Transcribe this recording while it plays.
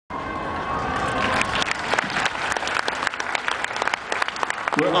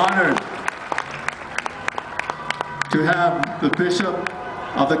We're honored to have the Bishop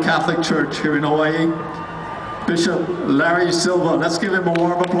of the Catholic Church here in Hawaii, Bishop Larry Silva. Let's give him a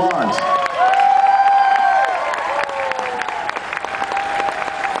warm applause.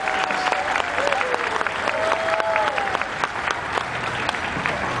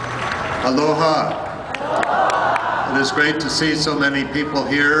 Aloha. It is great to see so many people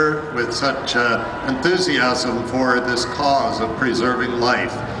here with such enthusiasm for this cause of preserving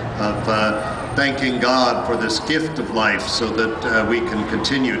life, of thanking God for this gift of life so that we can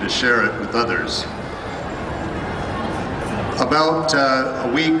continue to share it with others. About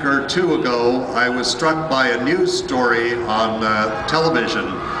a week or two ago, I was struck by a news story on television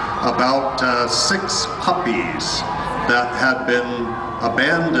about 6 puppies that had been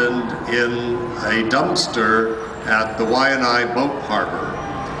abandoned in a dumpster at the Waianae boat harbor.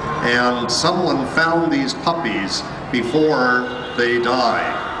 And someone found these puppies before they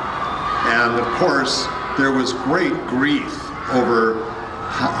died. And of course, there was great grief over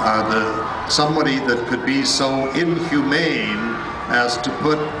somebody that could be so inhumane as to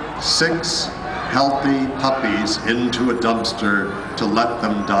put 6 healthy puppies into a dumpster to let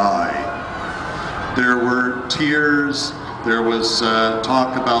them die. There were tears. There was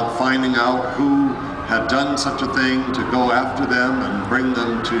talk about finding out who had done such a thing, to go after them and bring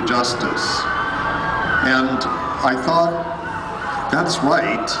them to justice. And I thought, that's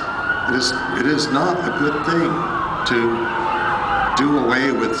right. It is not a good thing to do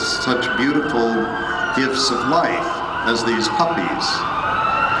away with such beautiful gifts of life as these puppies.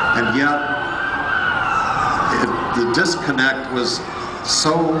 And yet, the disconnect was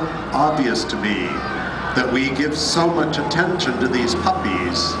so obvious to me that we give so much attention to these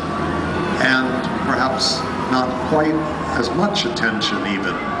puppies and perhaps not quite as much attention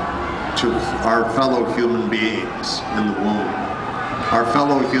even to our fellow human beings in the womb, our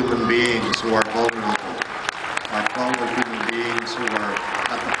fellow human beings who are vulnerable, our fellow human beings who are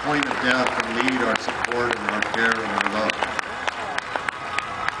at the point of death and need our support and our care and our love.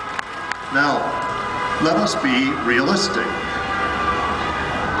 Now, let us be realistic.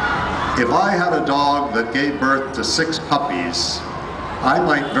 If I had a dog that gave birth to 6 puppies, I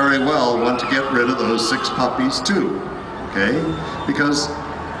might very well want to get rid of those 6 puppies too, okay? Because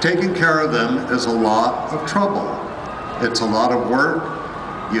taking care of them is a lot of trouble. It's a lot of work.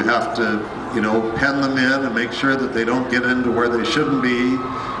 You have to, pen them in and make sure that they don't get into where they shouldn't be.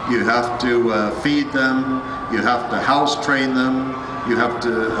 You have to feed them. You have to house train them. You have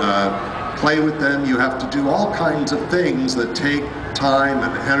to play with them. You have to do all kinds of things that take time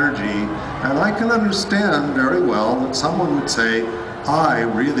and energy. And I can understand very well that someone would say, I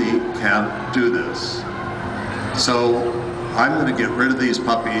really can't do this. So I'm going to get rid of these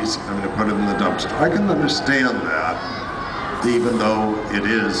puppies. I'm going to put them in the dumpster. I can understand that, even though it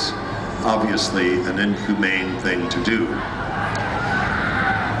is obviously an inhumane thing to do.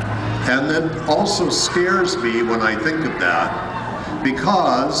 And it also scares me when I think of that,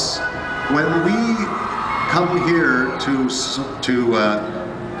 because when we come here to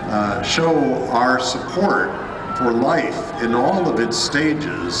show our support for life in all of its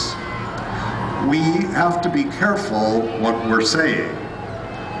stages, we have to be careful what we're saying,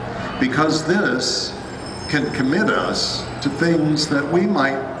 because this can commit us to things that we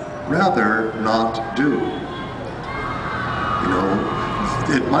might rather not do.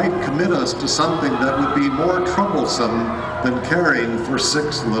 It might commit us to something that would be more troublesome than caring for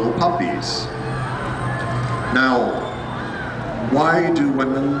 6 little puppies. Now, why do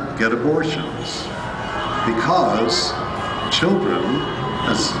women get abortions? Because children,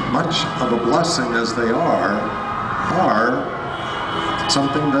 as much of a blessing as they are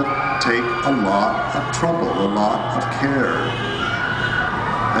something that take a lot of trouble, a lot of care.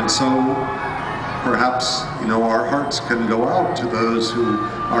 And so perhaps, our hearts can go out to those who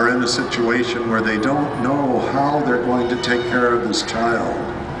are in a situation where they don't know how they're going to take care of this child.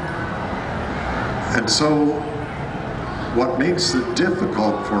 And so what makes it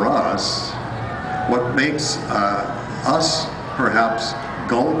difficult for us, what makes us perhaps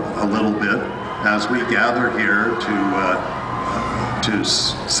gulp a little bit as we gather here to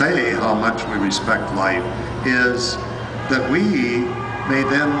say how much we respect life, is that we may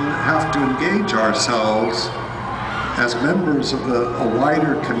then have to engage ourselves as members of a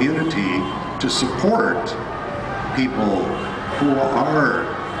wider community to support people who are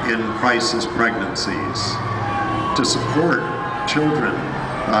in crisis pregnancies, to support children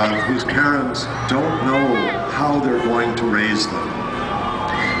whose parents don't know how they're going to raise them.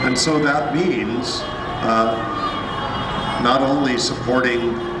 And so that means not only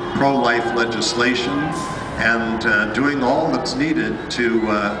supporting pro-life legislation, and doing all that's needed to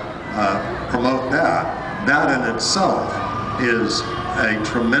promote that. That in itself is a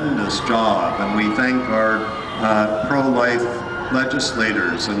tremendous job, and we thank our pro-life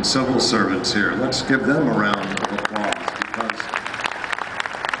legislators and civil servants here. Let's give them a round of applause, because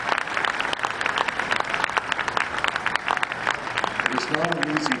it is not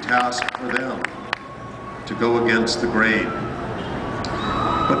an easy task for them to go against the grain.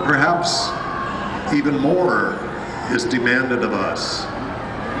 But perhaps even more is demanded of us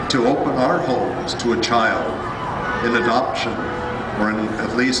to open our homes to a child in adoption, or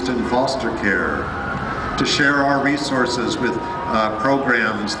at least in foster care, to share our resources with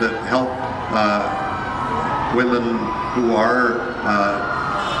programs that help women who are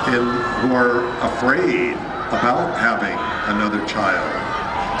afraid about having another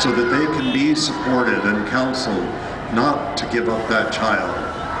child, so that they can be supported and counseled not to give up that child,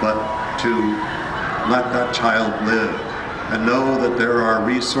 but to let that child live and know that there are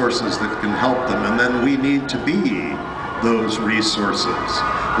resources that can help them. And then we need to be those resources.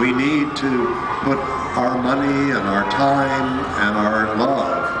 We need to put our money and our time and our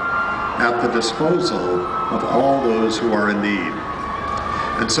love at the disposal of all those who are in need.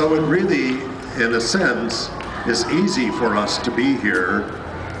 And so it really, in a sense, is easy for us to be here,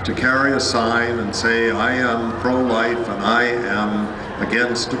 to carry a sign and say, I am pro-life and I am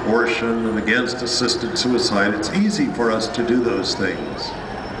against abortion and against assisted suicide. It's easy for us to do those things.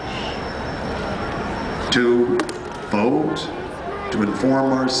 To vote, to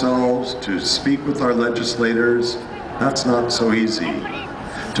inform ourselves, to speak with our legislators, that's not so easy.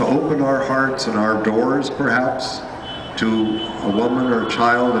 To open our hearts and our doors, perhaps, to a woman or a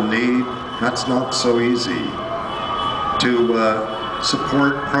child in need, that's not so easy. To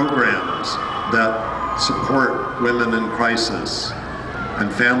support programs that support women in crisis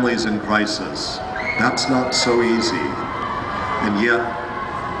and families in crisis, that's not so easy. And yet,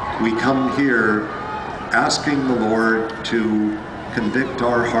 we come here asking the Lord to convict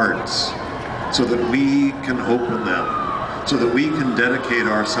our hearts so that we can open them, so that we can dedicate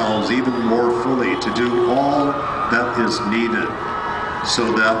ourselves even more fully to do all that is needed,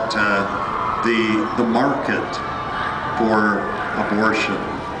 so that the market for abortion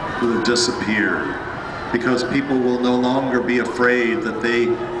will disappear, because people will no longer be afraid that they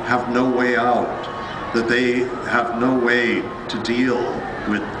have no way out, that they have no way to deal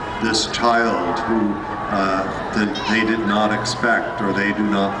with this child who that they did not expect or they do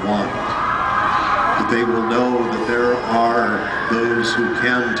not want. That they will know that there are those who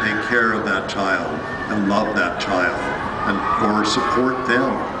can take care of that child and love that child, or support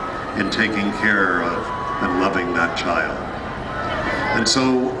them in taking care of and loving that child. And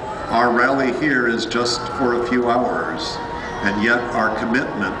so our rally here is just for a few hours, and yet our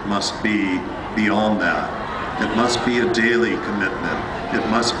commitment must be beyond that. It must be a daily commitment. It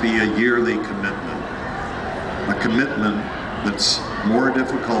must be a yearly commitment. A commitment that's more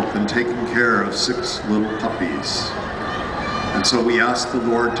difficult than taking care of 6 little puppies. And so we ask the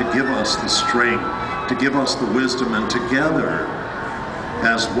Lord to give us the strength, to give us the wisdom, and together,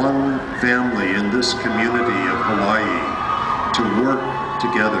 as one family in this community of Hawaii, to work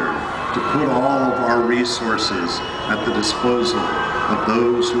together, to put all of our resources at the disposal of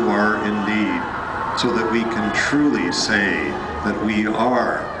those who are in need, so that we can truly say that we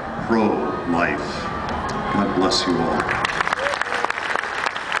are pro-life. God bless you all.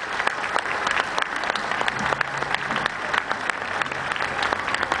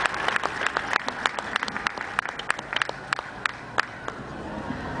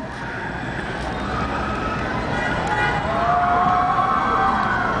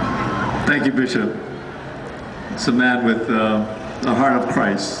 Thank you, Bishop. It's a man with a heart of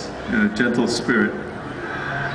Christ and a gentle spirit.